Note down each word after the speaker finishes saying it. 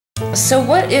So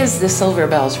what is the Silver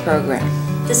Bells program?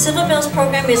 The Silver Bells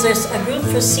program is a group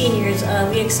for seniors.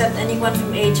 We accept anyone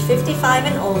from age 55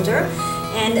 and older.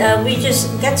 And we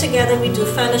just get together, we do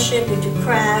fellowship, we do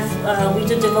craft, we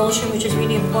do devotion, which is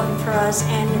really important for us.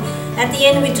 And at the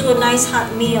end, we do a nice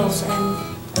hot meals.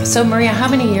 And so Maria, how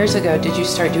many years ago did you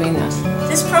start doing this?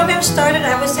 This program started,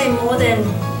 I would say, more than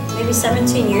maybe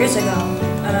 17 years ago.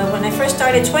 When I first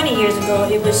started 20 years ago,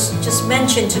 it was just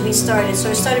mentioned to be started. So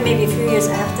it started maybe a few years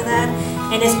after that,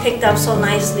 and it's picked up so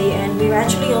nicely. And we're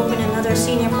actually opening another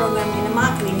senior program in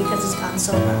Immokalee because it's gone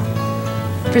so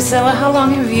well. Priscilla, how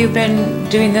long have you been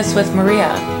doing this with Maria?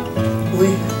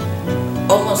 We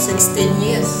almost 16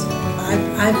 years.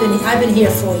 I've been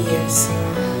here 4 years.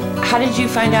 How did you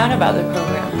find out about the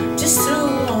program? Just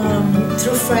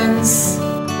through friends.